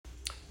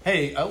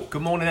Hey,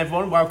 good morning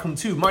everyone. Welcome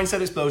to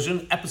Mindset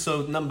Explosion,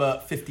 episode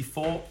number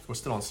 54. We're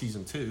still on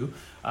season 2.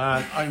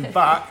 I'm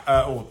back,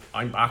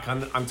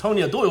 and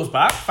Antonia Doyle's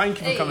back. Thank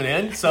you for coming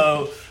in.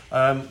 So,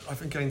 I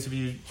think I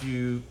interviewed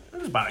you, it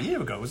was about a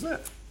year ago, wasn't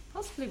it?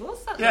 Possibly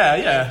was that?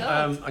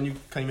 Yeah. And you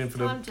came in for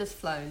the... I'm just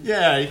flown.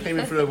 Yeah, you came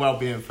in for the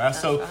Wellbeing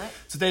Fest. So, right.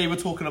 Today we're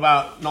talking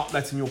about not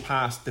letting your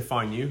past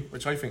define you,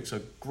 which I think is a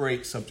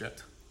great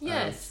subject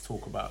Yes. to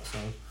talk about. So.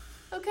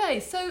 Okay,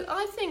 so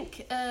I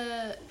think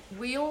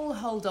we all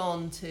hold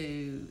on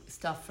to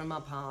stuff from our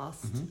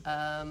past.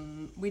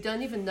 We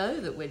don't even know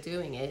that we're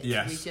doing it.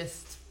 Yes. We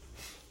just,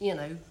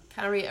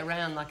 carry it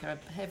around like a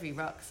heavy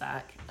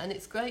rucksack. And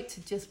it's great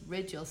to just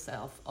rid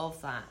yourself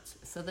of that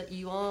so that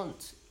you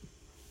aren't,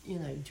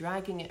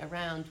 dragging it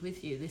around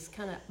with you, this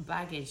kind of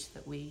baggage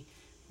that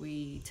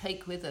we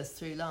take with us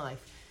through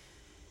life.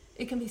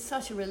 It can be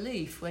such a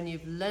relief when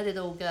you've let it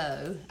all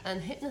go,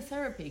 and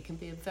hypnotherapy can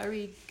be a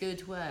very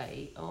good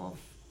way of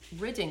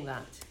ridding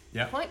that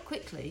quite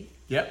quickly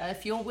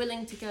if you're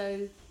willing to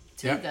go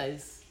to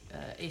those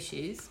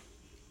issues.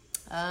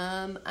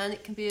 And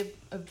it can be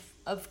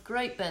of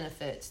great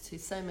benefit to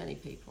so many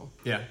people.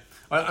 Yeah,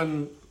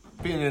 and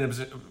being in a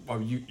position,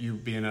 you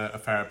being a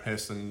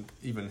therapist, and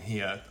even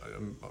here,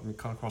 we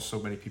come across so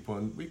many people,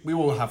 and we've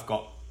all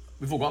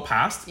got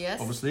past,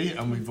 obviously,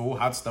 and we've all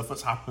had stuff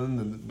that's happened,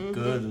 and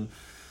good and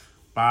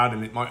bad,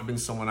 and it might have been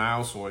someone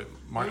else, or it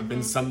might have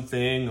been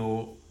something,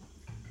 or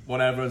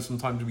whatever, and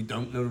sometimes we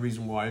don't know the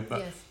reason why,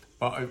 but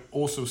I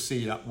also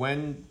see that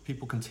when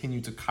people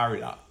continue to carry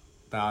that,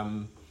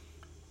 then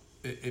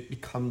it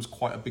becomes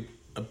quite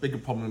a bigger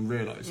problem and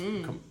realise. We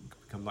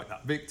become like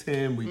that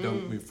victim, we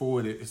don't move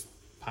forward, it's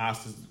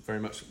past is very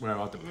much where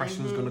our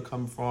depression is going to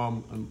come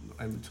from,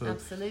 and to,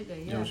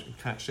 absolutely, you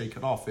can't shake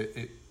it off.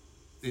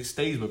 It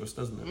stays with us,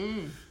 doesn't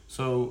it?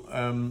 So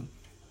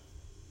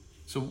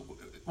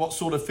what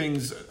sort of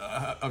things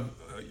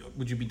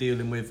would you be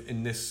dealing with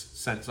in this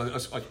sense? I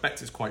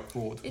expect it's quite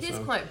broad. It is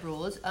quite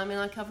broad. I mean,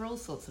 I cover all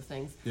sorts of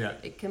things. Yeah.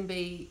 It can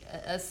be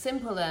as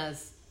simple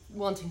as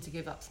wanting to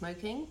give up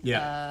smoking,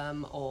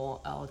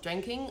 or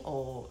drinking,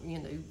 or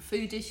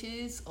food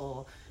issues,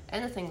 or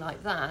anything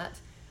like that.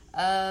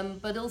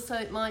 But also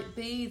it might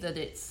be that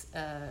it's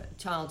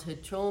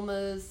childhood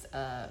traumas,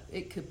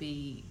 it could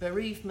be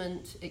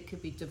bereavement, it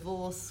could be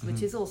divorce,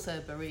 which is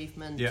also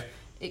bereavement. Yeah.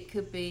 It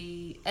could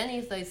be any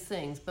of those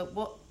things. But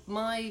what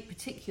my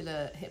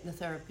particular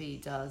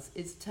hypnotherapy does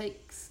is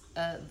takes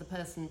the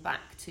person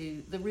back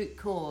to the root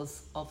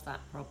cause of that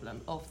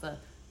problem, of the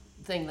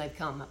thing they've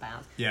come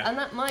about. Yeah. And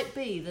that might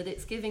be that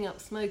it's giving up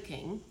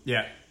smoking.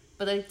 Yeah.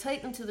 But I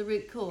take them to the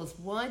root cause.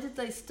 Why did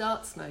they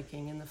start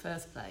smoking in the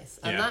first place?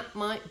 And that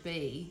might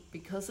be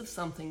because of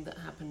something that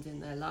happened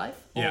in their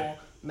life, or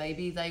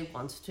maybe they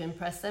wanted to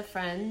impress their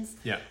friends,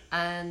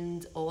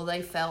 or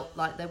they felt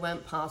like they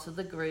weren't part of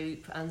the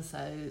group, and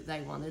so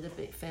they wanted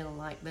to feel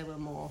like they were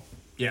more.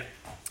 Yeah.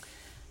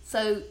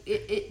 So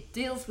it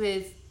deals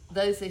with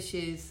those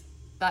issues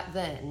back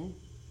then,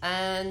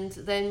 and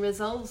then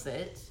resolves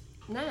it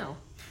now.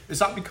 Is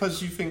that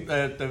because you think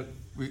that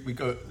we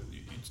go?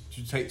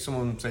 You take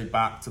someone, say,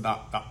 back to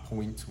that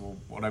point, or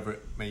whatever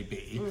it may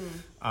be,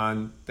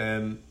 and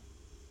then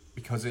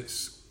because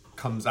it's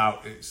comes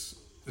out,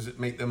 does it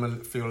make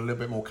them feel a little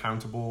bit more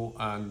accountable?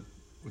 And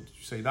would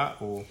you say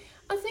that, or?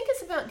 I think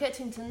it's about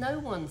getting to know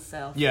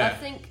oneself. Yeah.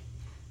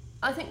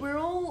 I think we're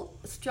all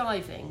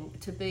striving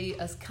to be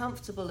as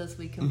comfortable as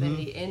we can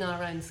be in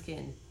our own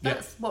skin.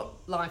 That's what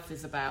life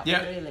is about,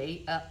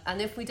 really.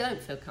 And if we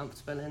don't feel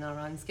comfortable in our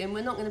own skin,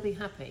 we're not going to be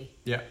happy.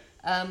 Yeah.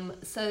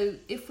 So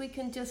if we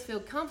can just feel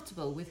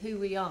comfortable with who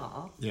we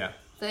are,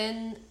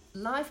 then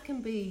life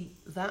can be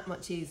that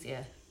much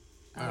easier.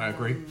 I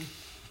agree.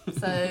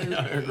 So I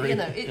agree.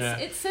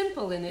 It's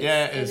simple in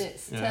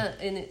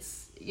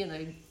its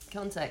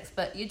context,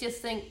 but you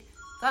just think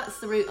that's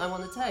the route I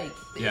want to take.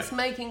 It's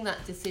making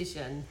that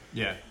decision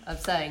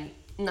of saying,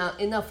 no,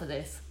 enough of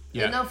this.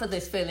 Enough of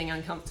this feeling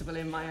uncomfortable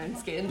in my own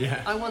skin.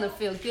 I want to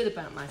feel good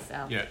about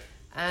myself.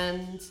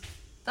 And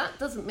that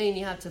doesn't mean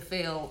you have to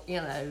feel,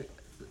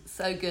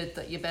 so good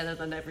that you're better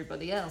than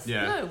everybody else.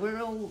 No,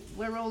 we're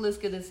all as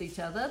good as each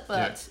other,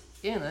 but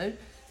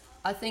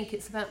I think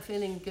it's about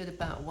feeling good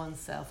about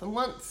oneself. And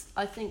once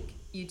I think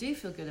you do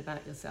feel good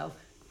about yourself,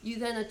 you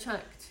then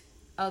attract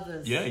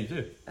others. Yeah, you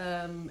do.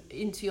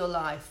 Into your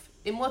life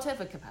in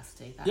whatever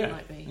capacity that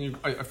might be.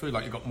 I feel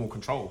like you've got more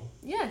control.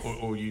 Yes.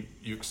 Or you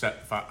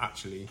accept the fact,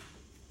 actually,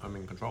 I'm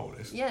in control of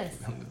this. Yes.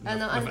 No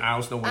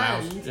one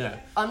else. Yeah.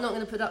 I'm not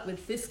going to put up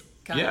with this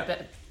kind of,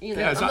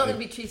 exactly. I'm not going to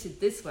be treated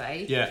this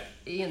way.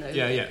 In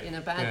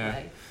a bad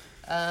way.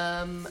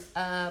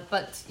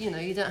 But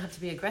you don't have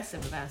to be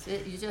aggressive about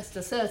it. You're just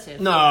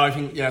assertive. No, I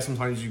think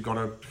sometimes you've got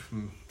to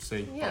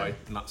say bye,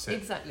 and that's it.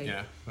 Exactly.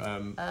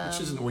 Which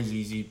isn't always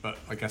easy, but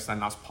I guess then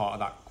that's part of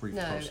that grief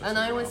process. And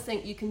I always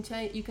think you can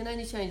change. You can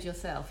only change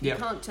yourself. You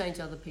can't change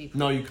other people.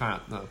 No, you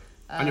can't. No,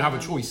 and you have a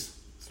choice.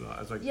 So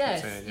as I keep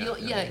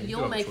saying,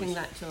 you're making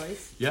that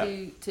choice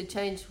to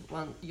change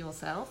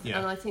yourself,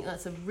 and I think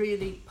that's a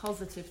really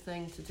positive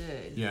thing to do.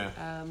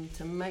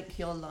 To make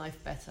your life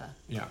better.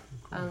 Cool.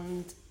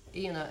 And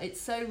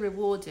it's so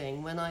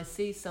rewarding when I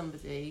see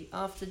somebody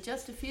after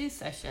just a few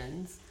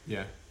sessions.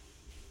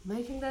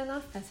 Making their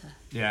life better.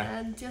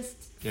 And just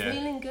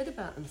feeling good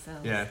about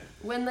themselves.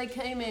 When they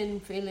came in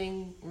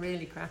feeling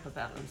really crap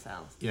about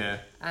themselves.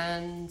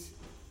 And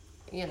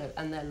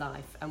and their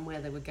life and where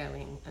they were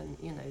going and,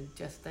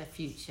 just their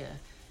future.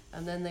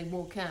 And then they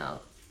walk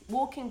out,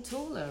 walking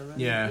taller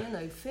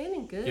and,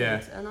 feeling good.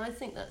 And I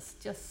think that's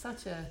just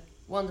such a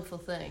wonderful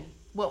thing.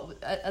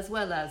 As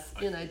well as,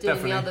 doing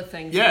the other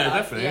things.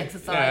 The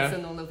exercise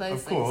and all of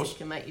those things that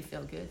can make you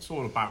feel good. It's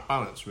all about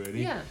balance,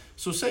 really.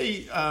 So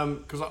say,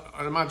 because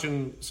I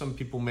imagine some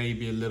people may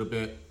be a little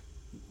bit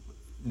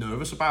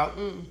nervous about,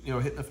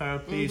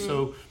 hypnotherapy.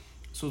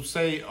 So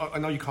say, I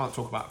know you can't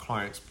talk about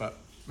clients, but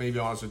maybe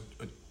as a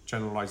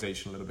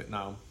generalization a little bit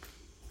now.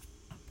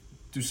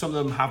 Do some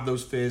of them have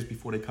those fears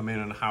before they come in,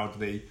 and how do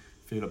they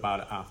feel about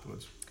it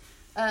afterwards?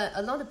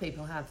 A lot of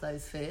people have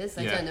those fears.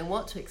 They don't know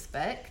what to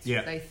expect.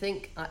 They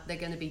think they're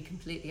going to be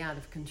completely out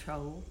of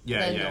control.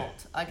 They're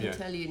not. I can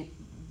tell you,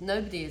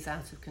 nobody is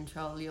out of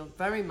control. You're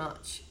very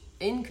much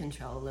in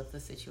control of the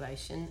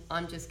situation.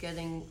 I'm just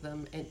getting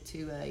them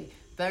into a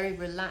very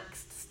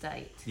relaxed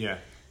state.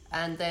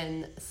 And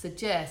then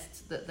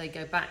suggest that they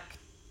go back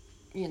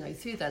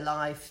through their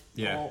life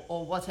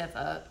or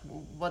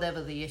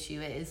whatever the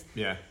issue is.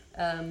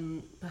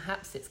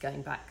 Perhaps it's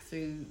going back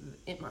through,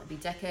 it might be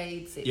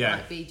decades, it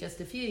might be just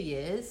a few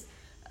years,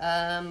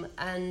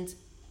 and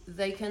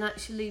they can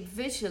actually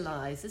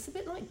visualize. It's a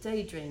bit like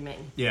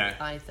daydreaming,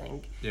 I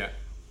think.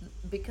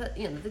 Because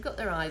they've got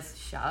their eyes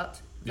shut.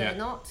 They're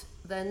not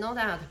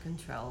out of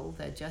control.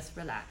 They're just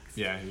relaxed.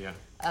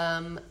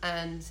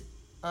 And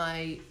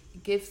I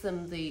give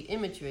them the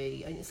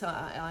imagery, and so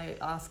I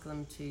ask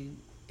them to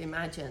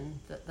imagine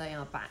that they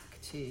are back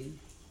to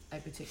a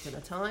particular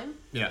time,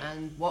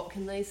 and what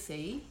can they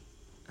see,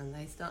 and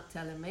they start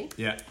telling me,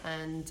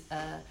 and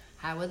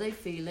how are they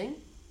feeling,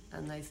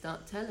 and they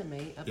start telling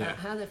me about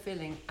how they're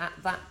feeling at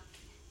that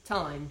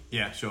time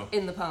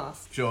in the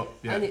past,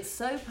 and it's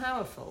so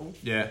powerful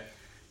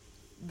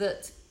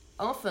that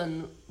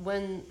often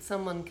when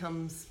someone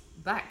comes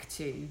back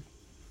to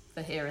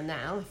the here and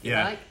now, if you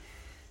like,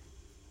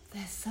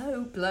 they're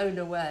so blown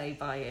away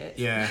by it.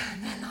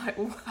 And they're like,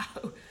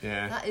 wow,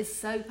 that is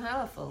so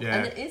powerful.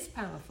 And it is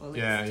powerful.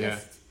 It's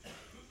just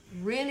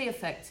really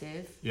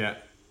effective.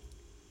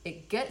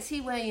 It gets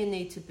you where you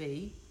need to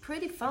be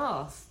pretty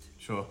fast.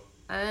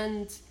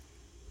 And,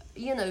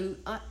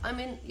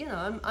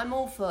 I'm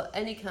all for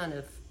any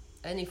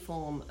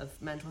form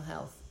of mental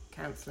health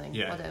counselling,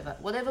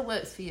 whatever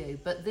works for you.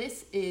 But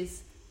this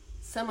is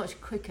so much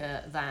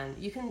quicker than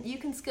you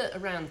can skirt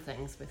around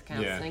things with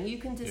counselling. You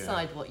can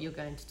decide what you're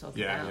going to talk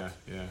about.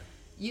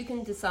 You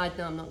can decide,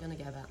 no, I'm not going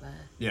to go about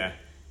there.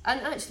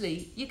 And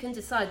actually, you can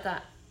decide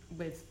that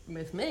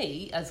with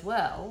me as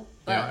well.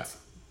 But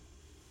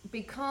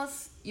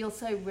because you're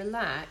so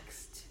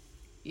relaxed,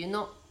 you're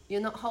not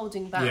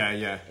holding back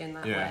in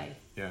that way.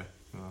 No,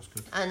 that's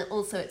good. And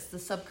also, it's the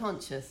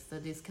subconscious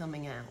that is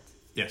coming out.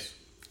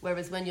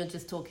 Whereas when you're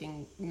just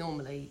talking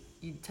normally,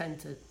 you tend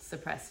to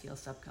suppress your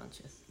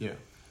subconscious.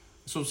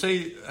 So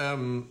say,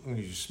 I'm going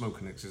to use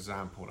smoking as an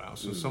example now.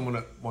 So someone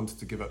that wanted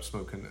to give up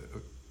smoking,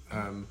 if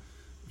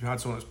you had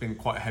someone that's been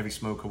quite a heavy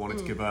smoker, wanted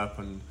to give up,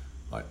 and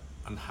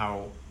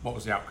what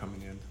was the outcome in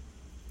the end?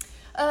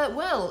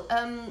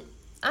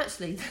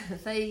 Actually,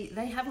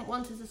 they haven't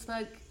wanted to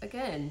smoke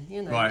again.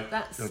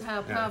 That's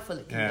how powerful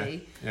it can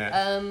be.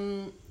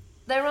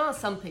 There are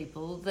some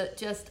people that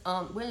just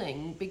aren't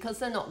willing because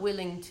they're not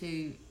willing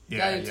to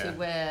go to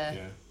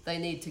where they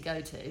need to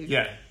go to.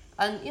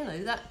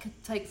 And that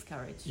takes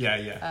courage.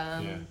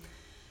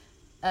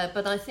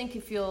 But I think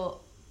if you're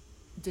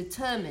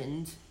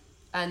determined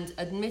and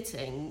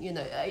admitting,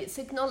 it's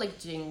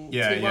acknowledging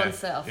to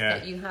oneself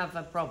that you have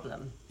a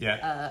problem.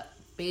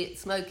 Be it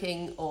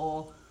smoking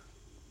or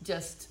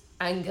just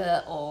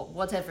anger or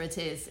whatever it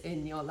is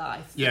in your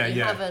life.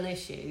 You have an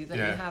issue that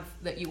you have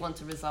that you want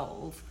to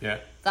resolve.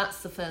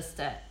 That's the first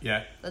step.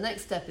 The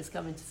next step is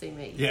coming to see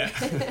me.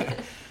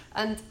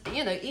 And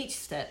each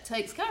step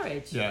takes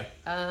courage.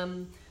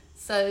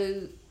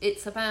 So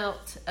it's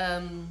about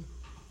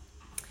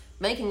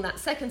making that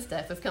second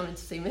step of coming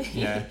to see me.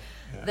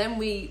 Then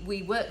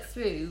we work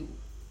through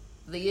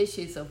the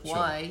issues of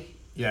why.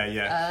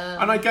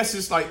 And I guess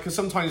it's like, because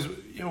sometimes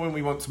when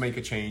we want to make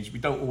a change, we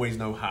don't always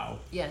know how.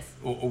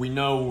 Or we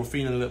know we're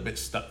feeling a little bit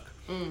stuck.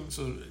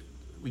 So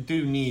we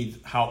do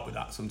need help with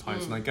that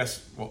sometimes. And I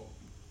guess what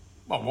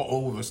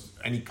all of us,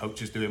 any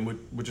coach is doing,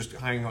 we're just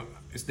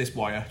it's this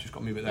wire, just got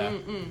to move it there.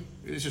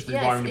 It's just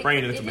rewiring the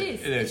brain a little bit.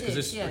 It is, because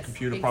it's a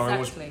computer program.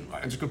 I'm just going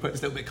to put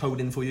this little bit of code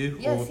in for you,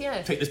 or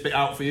take this bit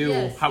out for you,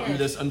 or help you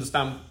just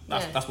understand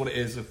that's what it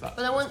is. But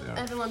I want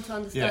everyone to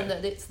understand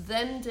that it's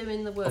them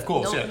doing the work,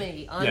 not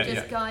me. I'm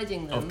just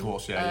guiding them. Of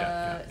course,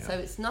 So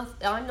it's not.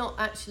 I'm not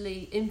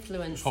actually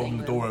influencing. Just holding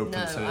the door open.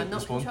 No, I'm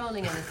not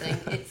controlling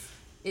anything.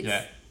 It's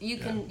you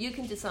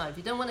can decide. If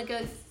you don't want to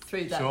go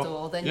through that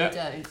door, then you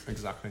don't.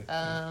 Exactly.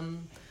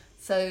 And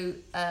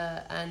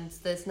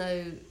there's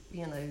no,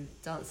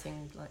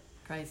 dancing like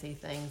crazy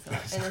things or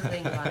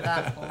anything like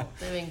that, or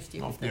doing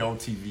stupid things. The old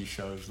TV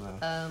shows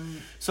now.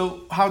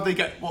 So how do they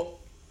get what?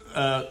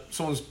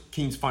 Someone's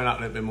keen to find out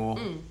a little bit more.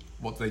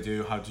 What do they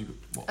do? How do you?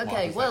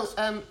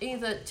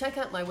 Either check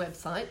out my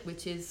website,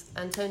 which is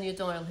Antonia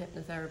Doyle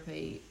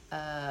Hypnotherapy.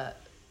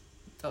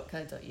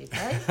 .co.uk.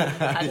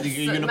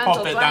 You're going to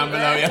pop it down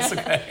below, yes,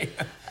 okay.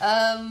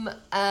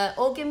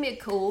 Or give me a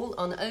call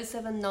on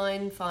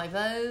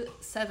 07950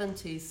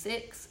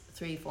 726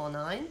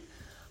 349.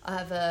 I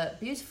have a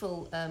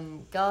beautiful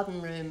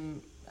garden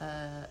room.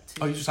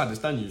 You just had this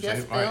done, you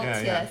say?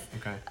 Right, yes.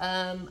 Okay.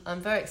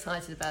 I'm very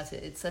excited about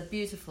it. It's a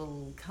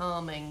beautiful,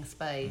 calming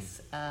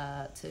space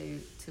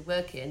to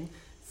work in.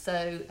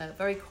 So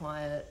very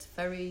quiet,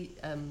 very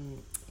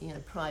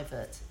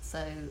private.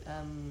 So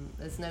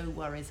there's no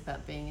worries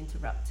about being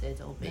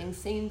interrupted or being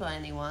seen by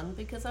anyone,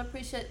 because I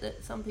appreciate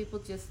that some people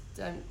just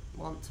don't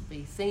want to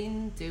be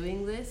seen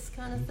doing this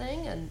kind of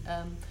thing, and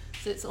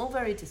so it's all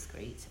very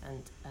discreet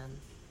and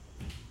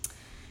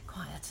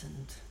quiet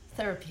and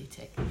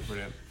therapeutic.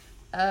 Brilliant.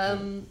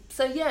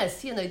 So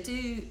yes,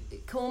 do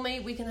call me.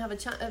 We can have a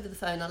chat over the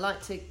phone. I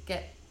like to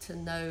get to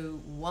know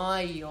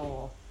why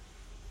you're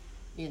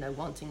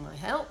wanting my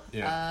help.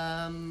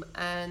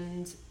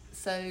 And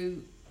so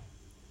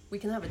we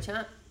can have a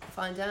chat,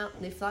 find out,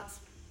 and if that's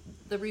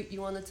the route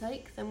you want to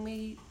take, then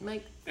we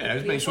make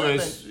just make sure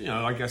it's,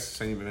 I guess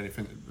same with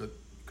anything that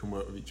can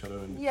work with each other.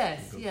 And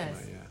yes.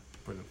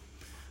 Brilliant.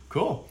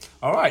 Cool.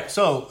 All right.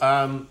 So,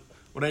 well,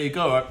 there you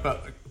go.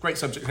 But great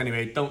subject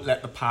anyway. Don't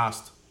let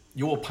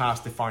your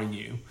past define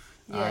you.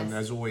 And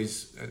there's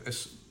always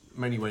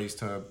many ways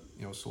to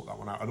sort that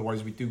one out.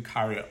 Otherwise, we do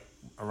carry it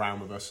around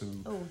with us.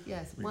 And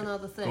one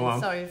other thing.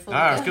 Sorry.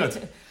 That's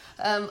good.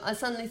 I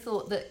suddenly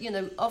thought that,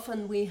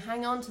 often we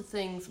hang on to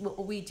things,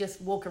 we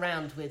just walk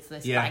around with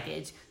this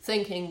baggage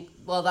thinking,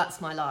 well, that's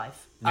my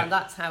life and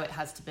that's how it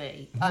has to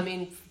be. I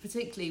mean,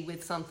 particularly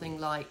with something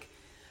like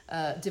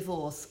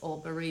divorce or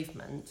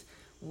bereavement,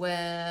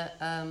 where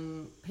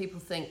people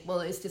think, well,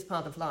 it's just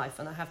part of life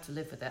and I have to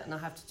live with it and I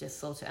have to just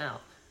sort it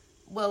out.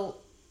 Well,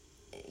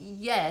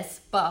 yes,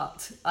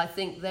 but I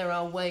think there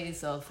are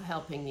ways of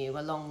helping you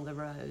along the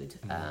road,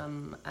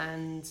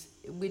 and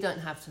we don't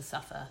have to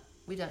suffer.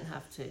 We don't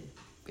have to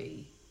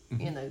be,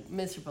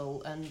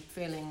 miserable and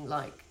feeling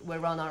like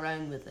we're on our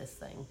own with this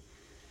thing.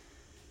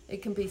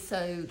 It can be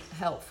so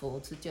helpful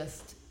to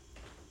just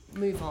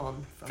move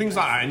on from things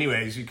like that.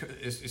 Anyways,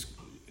 it's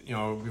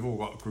we've all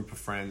got a group of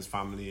friends,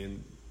 family,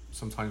 and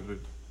sometimes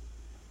with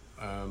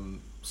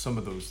some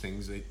of those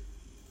things,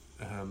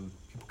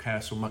 people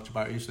care so much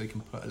about you, so they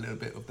can put a little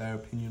bit of their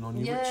opinion on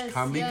you, which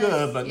can be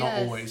good, but not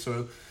always.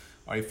 So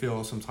I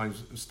feel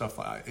sometimes stuff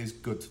like that is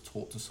good to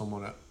talk to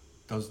someone that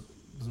doesn't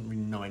really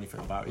know anything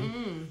about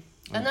you.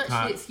 And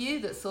actually, it's you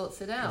that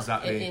sorts it out.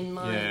 Exactly. In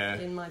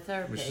my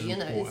therapy.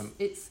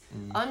 It's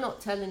I'm not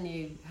telling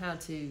you how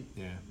to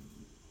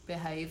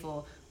behave,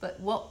 but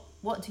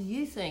what do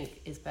you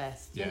think is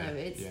best?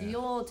 It's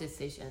your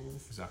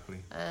decisions. Exactly.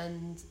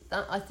 And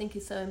that, I think,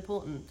 is so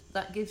important.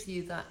 That gives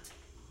you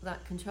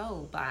that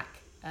control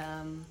back,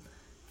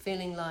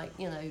 feeling like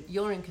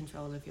you're in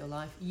control of your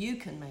life. You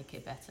can make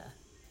it better.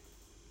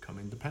 Become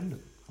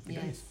independent. Happy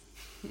days.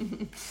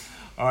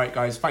 All right,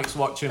 guys, thanks for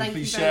watching.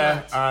 Please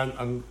share,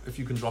 and if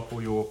you can drop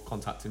all your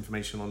contact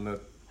information on the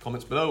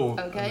comments below.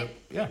 Then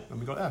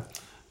we got there.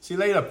 See you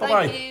later. Bye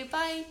bye. Thank you.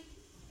 Bye.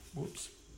 Whoops.